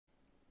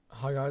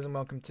Hi guys, and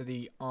welcome to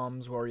the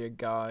Arms Warrior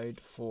guide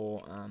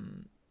for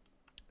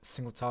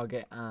single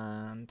target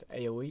and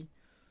AoE,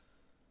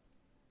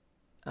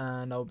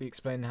 and I'll be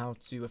explaining how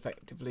to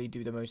effectively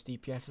do the most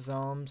DPS as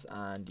arms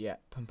and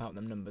pump out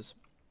them numbers.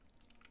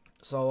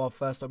 So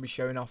I'll be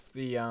showing off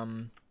the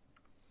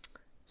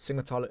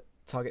single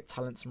target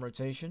talents and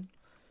rotation.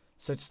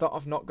 So to start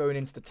off, not going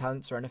into the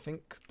talents or anything,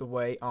 the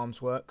way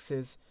arms works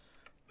is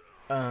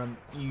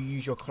you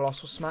use your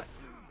colossal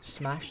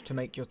smash to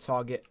make your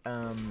target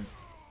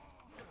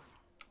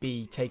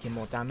be taking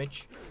more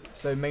damage.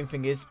 So main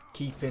thing is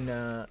keeping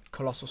a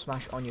colossal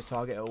smash on your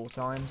target at all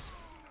times,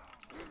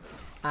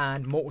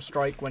 and mortal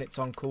strike when it's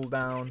on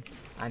cooldown,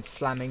 and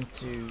slamming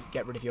to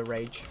get rid of your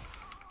rage,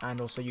 and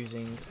also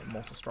using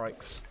mortal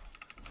strikes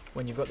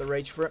when you've got the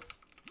rage for it,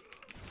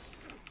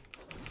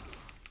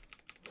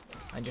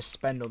 and just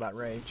spend all that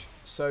rage.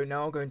 So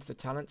now I'll go into the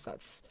talents.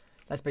 That's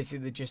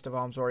basically the gist of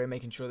Arms Warrior,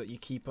 making sure that you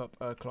keep up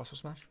a colossal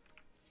smash.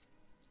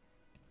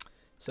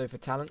 So for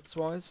talents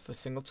wise, for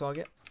single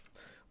target,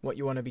 what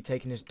you want to be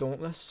taking is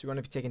Dauntless. You want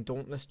to be taking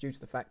Dauntless due to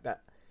the fact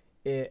that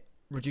it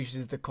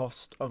reduces the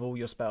cost of all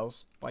your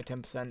spells by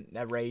 10%.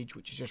 Their rage,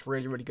 which is just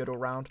really, really good all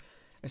round.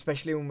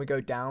 Especially when we go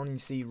down and you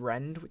see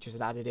Rend, which is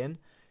added in.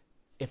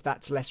 If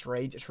that's less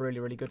rage, it's really,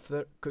 really good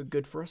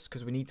for us,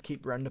 because we need to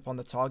keep Rend upon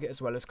the target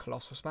as well as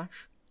Colossal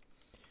Smash.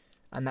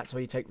 And that's why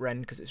you take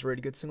Rend, because it's a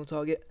really good single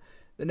target.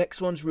 The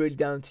next one's really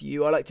down to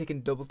you. I like taking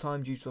double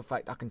time due to the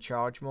fact I can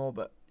charge more,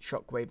 but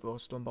Shockwave or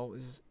Stunbolt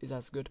is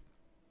as good.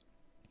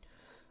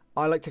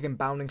 I like taking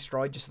Bounding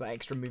Stride just for that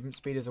extra movement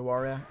speed as a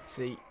warrior.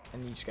 See,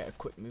 and you just get a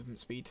quick movement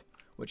speed,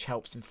 which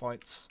helps in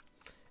fights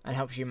and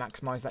helps you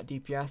maximize that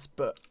DPS.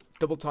 But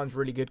double time's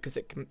really good because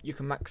you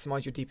can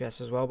maximize your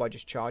DPS as well by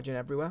just charging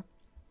everywhere.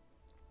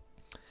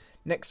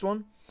 Next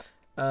one,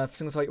 for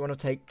single target, you want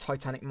to take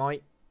Titanic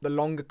Might. The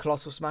longer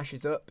Colossal Smash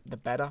is up, the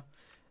better.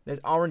 There's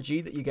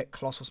RNG that you get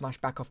Colossal Smash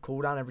back off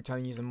cooldown every time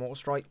you use a Mortal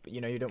Strike, but you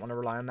don't want to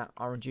rely on that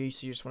RNG,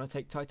 so you just want to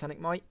take Titanic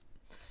Might.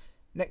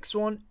 Next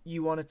one,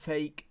 you want to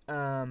take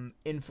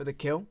In for the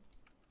Kill.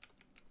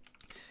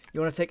 You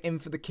want to take In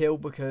for the Kill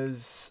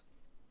because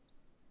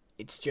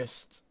it's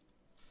just...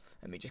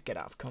 Let me just get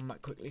out of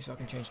combat quickly so I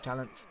can change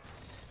talents.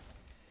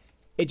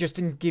 It just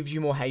gives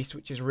you more haste,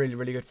 which is really,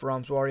 really good for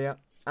Arms Warrior.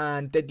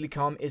 And Deadly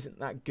Calm isn't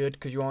that good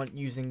because you aren't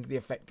using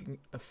the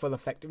full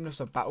effectiveness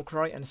of Battle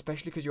Cry, and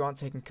especially because you aren't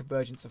taking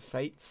Convergence of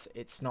Fates,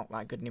 it's not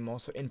that good anymore,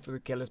 so In for the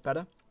Kill is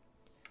better.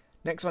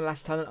 Next one,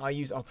 last talent, I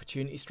use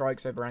Opportunity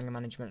Strikes over Anger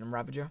Management and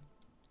Ravager.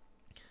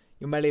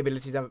 Your melee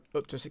abilities have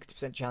up to a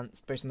 60%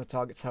 chance based on the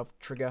target's health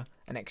trigger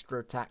an extra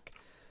attack.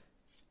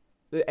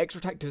 The extra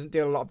attack doesn't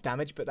deal a lot of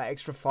damage, but that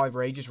extra 5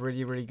 rage is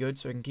really, really good,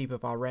 so we can keep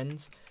up our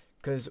Rends.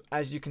 Because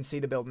as you can see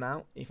the build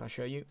now, if I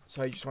show you,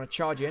 so you just want to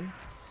charge in.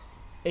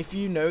 If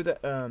you know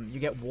that you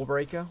get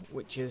Warbreaker,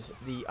 which is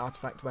the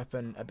artifact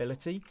weapon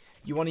ability,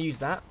 you want to use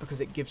that because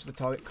it gives the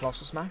target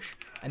Colossal Smash,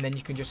 and then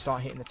you can just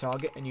start hitting the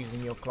target and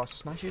using your Colossal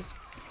Smashes.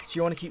 So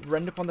you want to keep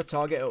Rend upon the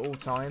target at all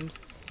times,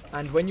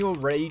 and when your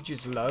rage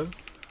is low,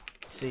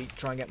 see,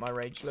 try and get my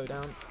rage low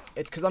down.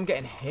 It's because I'm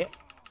getting hit.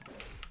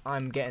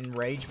 I'm getting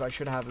rage, but I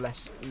should have a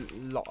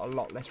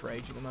lot less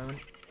rage at the moment.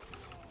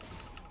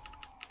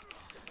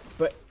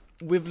 But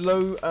with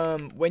low,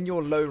 when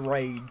you're low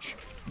rage,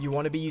 you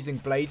want to be using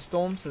Blade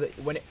Storm so that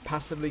when it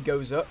passively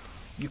goes up,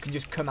 you can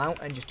just come out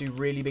and just do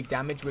really big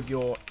damage with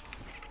your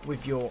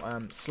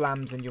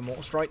slams and your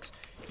mortal strikes.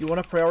 You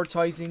want to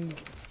prioritizing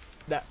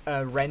that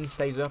Rend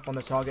stays up on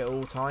the target at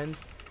all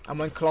times, and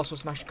when Colossal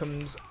Smash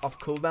comes off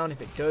cooldown, if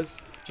it does,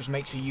 just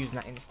make sure you're using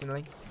that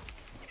instantly.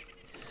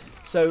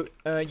 So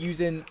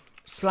using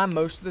Slam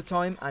most of the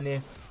time, and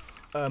if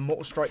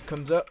Mortal Strike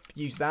comes up,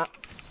 use that.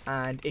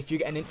 And if you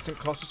get an instant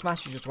Colossal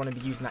Smash, you just want to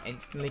be using that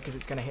instantly because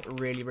it's going to hit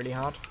really, really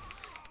hard.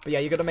 But yeah,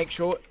 you got to make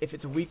sure, if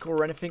it's a weak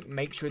or anything,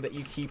 make sure that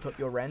you keep up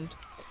your Rend.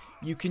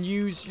 You can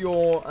use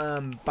your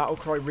Battle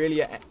Cry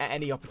really at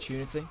any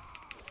opportunity.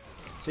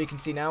 So you can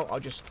see now, I'll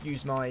just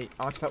use my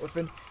artifact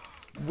weapon.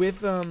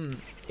 With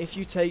if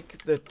you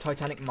take the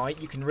Titanic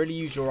Might, you can really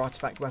use your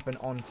artifact weapon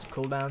on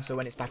cooldown, so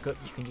when it's back up,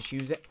 you can just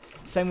use it.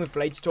 Same with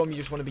Blade Storm, you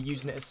just want to be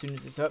using it as soon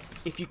as it's up.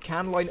 If you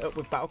can line it up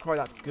with Battle Cry,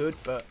 that's good,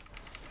 but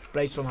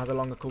Blade Storm has a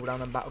longer cooldown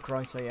than Battle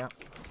Cry, so yeah.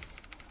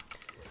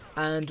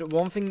 And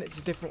one thing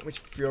that's different with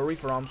Fury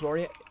for Arms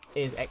Warrior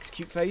is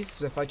Execute Phase.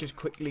 So if I just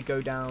quickly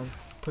go down,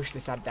 push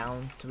this ad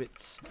down to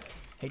its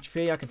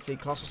HP, I can see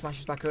Colossal Smash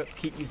is back up,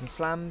 keep using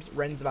slams,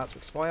 Rend's about to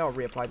expire, I'll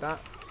reapply that.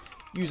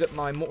 Use up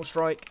my Mortal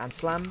Strike and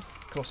slams,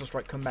 Colossal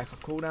Strike come back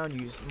off cooldown,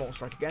 use Mortal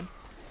Strike again.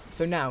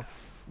 So now,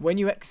 when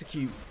you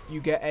execute, you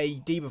get a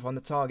debuff on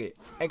the target.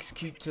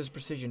 Executor's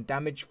precision,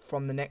 damage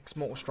from the next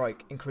Mortal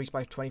Strike increased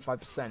by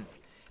 25%.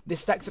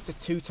 This stacks up to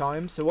 2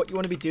 times, so what you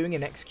want to be doing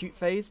in Execute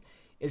Phase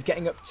is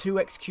getting up 2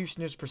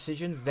 Executioner's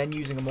Precisions, then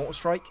using a Mortal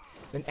Strike,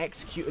 then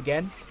execute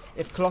again.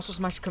 If Colossal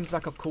Smash comes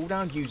back off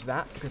cooldown, use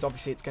that, because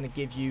obviously it's going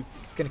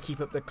to keep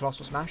up the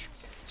Colossal Smash.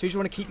 So you just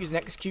want to keep using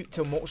Execute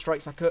till Mortal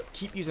Strikes back up,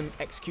 keep using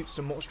Executes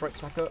till Mortal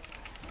Strikes back up.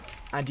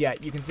 And yeah,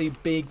 you can see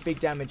big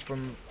damage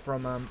from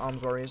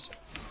Arms Warriors.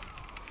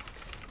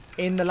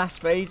 In the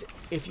last phase,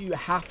 if you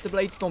have to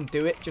Blade Storm,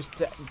 do it just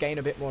to gain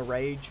a bit more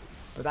rage.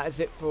 But that is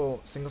it for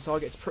single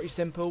target. It's pretty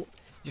simple.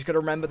 You just got to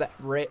remember that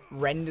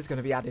rend is going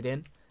to be added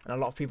in. And a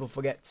lot of people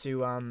forget to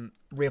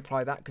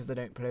reapply that because they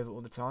don't play with it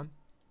all the time.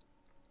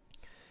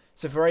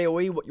 So for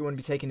AoE, what you want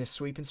to be taking is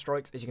sweeping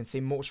strikes. As you can see,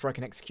 Mortal Strike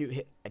and Execute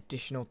hit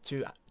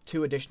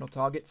two additional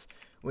targets,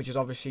 which is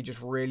obviously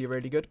just really,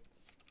 really good.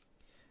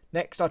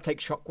 Next, I'd take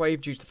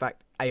Shockwave due to the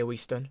fact AoE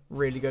stun.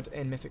 Really good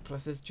in Mythic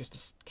Pluses, just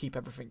to keep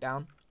everything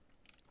down.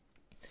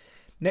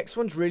 Next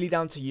one's really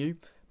down to you,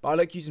 but I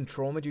like using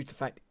Trauma due to the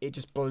fact it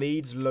just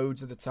bleeds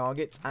loads of the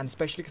targets, and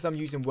especially because I'm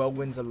using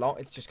Whirlwinds a lot,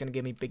 it's just going to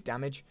give me big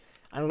damage.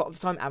 And a lot of the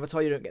time,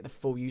 Avatar, you don't get the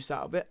full use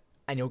out of it,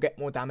 and you'll get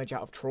more damage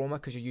out of Trauma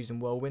because you're using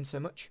Whirlwind so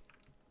much.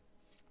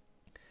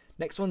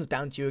 Next one's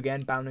down to you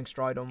again, Bounding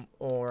Stride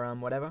or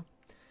whatever.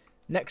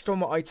 Next one,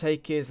 what I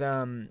take is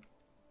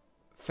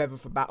Feather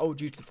for Battle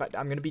due to the fact that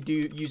I'm going to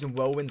be using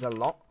Whirlwinds a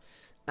lot,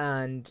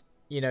 and,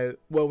 you know,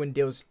 Whirlwind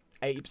deals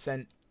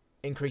 80%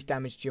 increased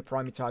damage to your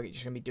primary target. You're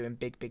just going to be doing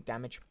big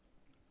damage.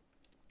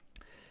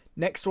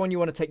 Next one, you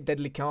want to take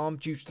Deadly Calm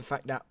due to the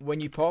fact that when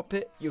you pop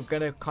it, you're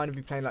going to kind of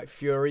be playing like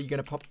Fury. You're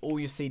going to pop all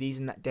your CDs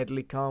in that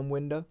Deadly Calm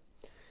window.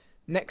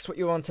 Next, what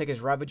you want to take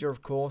is Ravager,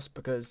 of course,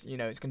 because, you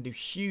know, it's going to do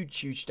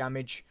huge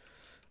damage.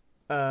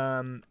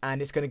 And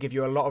it's going to give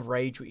you a lot of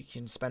rage, which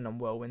you can spend on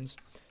Whirlwinds.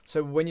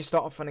 So when you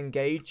start off on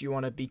Engage, you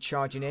want to be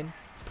charging in,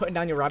 putting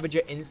down your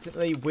Ravager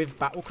instantly with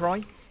Battle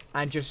Cry,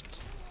 and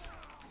just...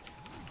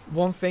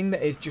 One thing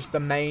that is just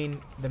the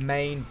main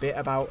bit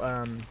about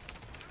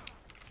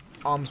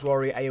Arms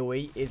Warrior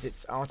AoE is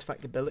its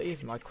artifact ability.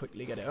 If I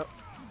quickly get it up.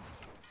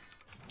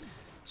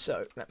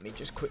 So let me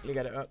just quickly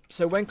get it up.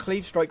 So when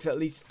Cleave strikes at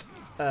least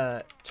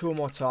 2 or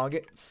more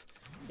targets,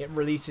 it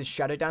releases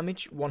shadow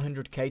damage,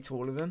 100k to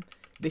all of them.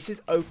 This is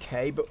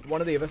okay, but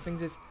one of the other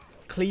things is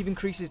Cleave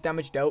increases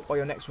damage dealt by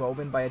your next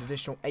Whirlwind by an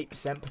additional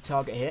 8% per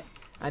target hit,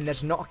 and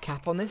there's not a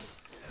cap on this.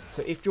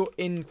 So if you're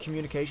in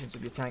communications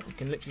with your tank, you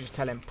can literally just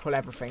tell him, pull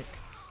everything.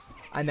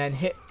 And then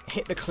hit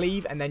the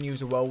Cleave and then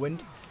use a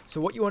Whirlwind.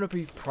 So what you want to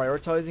be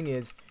prioritizing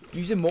is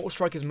using Mortal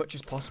Strike as much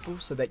as possible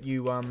so that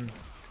you're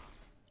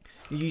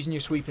using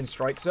your sweeping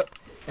strikes up.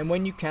 And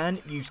when you can,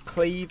 use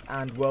Cleave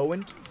and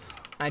Whirlwind.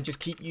 And just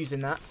keep using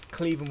that,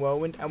 Cleave and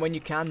Whirlwind. And when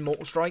you can,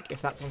 Mortal Strike,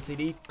 if that's on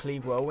CD,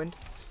 Cleave, Whirlwind.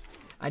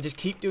 And just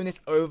keep doing this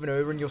over and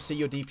over and you'll see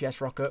your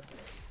DPS rock up.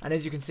 And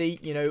as you can see,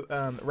 you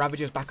know,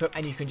 Ravager's back up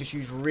and you can just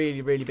use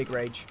really big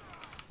rage.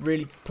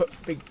 Really put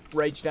big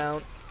rage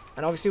down.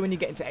 And obviously when you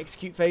get into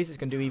Execute phase, it's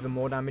going to do even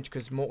more damage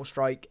because Mortal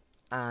Strike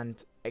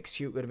and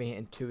Execute are going to be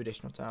hitting 2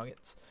 additional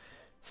targets.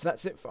 So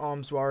that's it for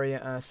Arms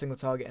Warrior, single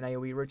target and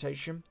AoE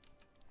rotation.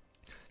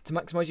 To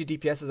maximize your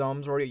DPS as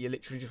Arms Warrior, you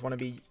literally just want to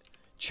be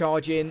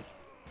charging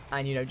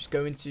and, you know, just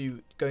go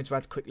into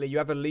ads quickly. You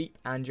have a leap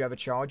and you have a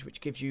charge,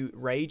 which gives you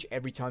rage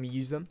every time you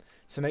use them.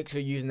 So make sure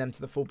you're using them to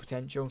the full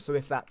potential. So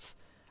if that's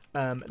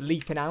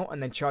leaping out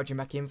and then charging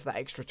back in for that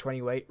extra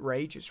 20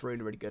 rage, it's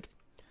really good.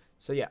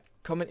 So yeah,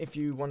 comment if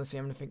you want to see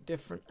anything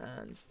different,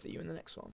 and see you in the next one.